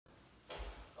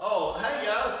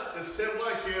It's Tim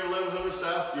Black here, 1100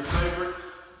 South, your favorite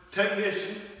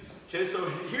technician. Okay, so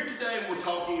here today we're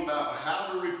talking about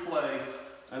how to replace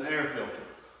an air filter.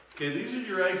 Okay, these are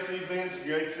your AC vents,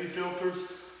 your AC filters.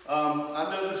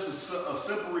 I know this is a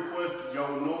simple request that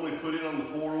y'all would normally put in on the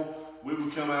portal. We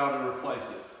would come out and replace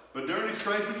it. But during these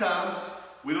crazy times,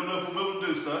 we don't know if we'll be able to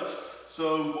do such.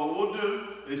 So what we'll do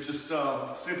is just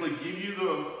simply give you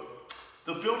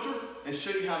the filter and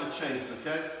show you how to change it,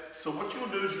 okay? So what you're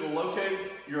gonna do is you're gonna locate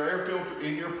your air filter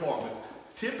in your apartment.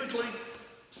 Typically,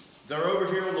 they're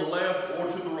over here on the left or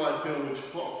to the right, depending on which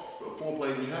floor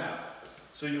plan you have.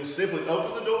 So you'll simply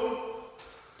open the door.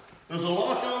 There's a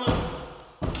lock on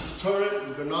it. Just turn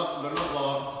it. They're not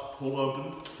locked. Just pull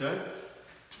open, okay?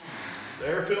 The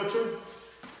air filter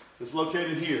is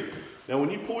located here. Now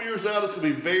when you pull yours out, it's gonna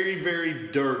be very, very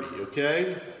dirty,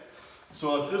 okay?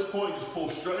 So at this point, just pull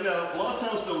straight out. A lot of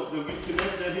times they'll get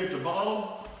connected down here at the bottom.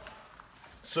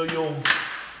 So you'll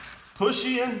push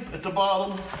in at the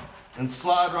bottom and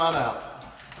slide right out.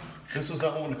 This is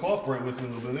not one to cooperate with a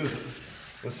little bit, is it?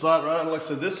 And slide right out. Like I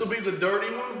said, this will be the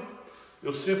dirty one.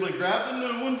 You'll simply grab the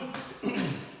new one.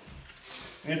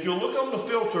 And if you'll look on the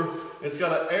filter, it's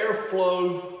got an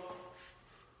airflow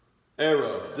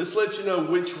arrow. This lets you know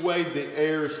which way the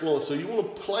air is flowing. So you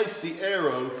want to place the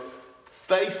arrow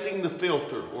facing the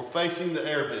filter or facing the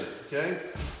air vent, okay?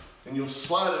 And you'll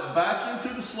slide it back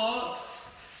into the slots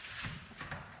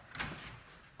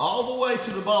all the way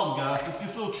to the bottom, guys. This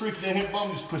gets a little tricky down here at the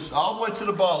bottom. Just push it all the way to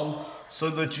the bottom so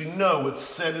that you know it's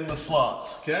set in the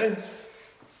slots, okay?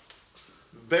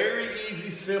 Very easy,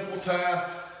 simple task.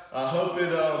 I hope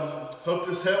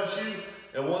this helps you.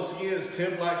 And once again, it's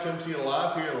Tim Black coming to you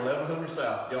live here at 1100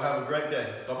 South. Y'all have a great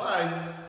day. Bye-bye.